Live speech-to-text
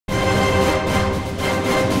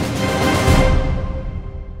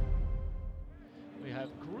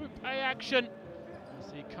action.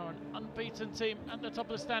 As the current unbeaten team at the top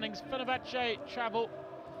of the standings, Fenerbahce travel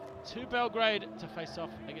to Belgrade to face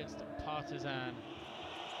off against Partizan.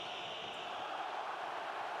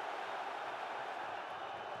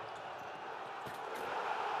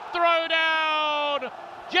 Throw down!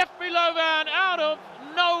 Jeffrey Lovan out of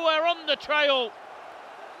nowhere on the trail.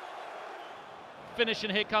 Finish,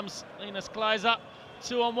 and here comes Linus Kleiser.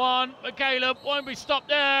 2-on-1. McCaleb won't be stopped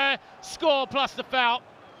there. Score plus the foul.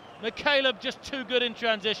 McCaleb just too good in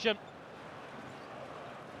transition.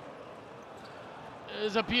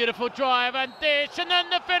 There's a beautiful drive and dish, and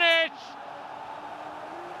then the finish.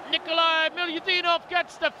 Nikolai Milyudinov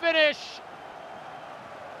gets the finish.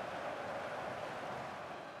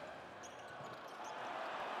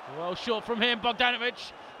 Well short from him,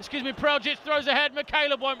 Preljic throws ahead,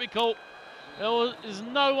 McCaleb won't be caught. There is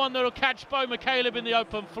no one that will catch Bo McCaleb in the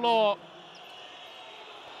open floor.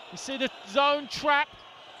 You see the zone trap,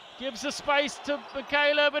 gives the space to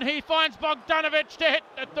McCaleb, and he finds Bogdanovic to hit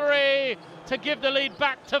the three to give the lead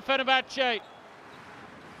back to Fenerbahce.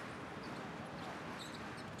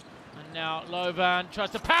 And now Lovan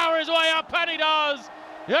tries to power his way up, and he does.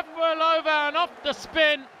 Jeffrey Lovan off the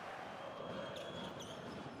spin.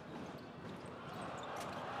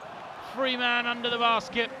 Free man under the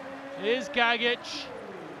basket is Gagic.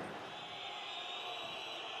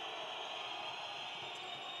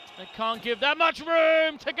 They can't give that much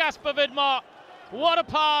room to Gasper Vidmar. What a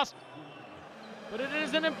pass. But it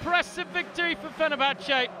is an impressive victory for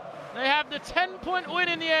Fenerbahce. They have the 10-point win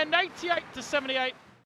in the end, 88-78.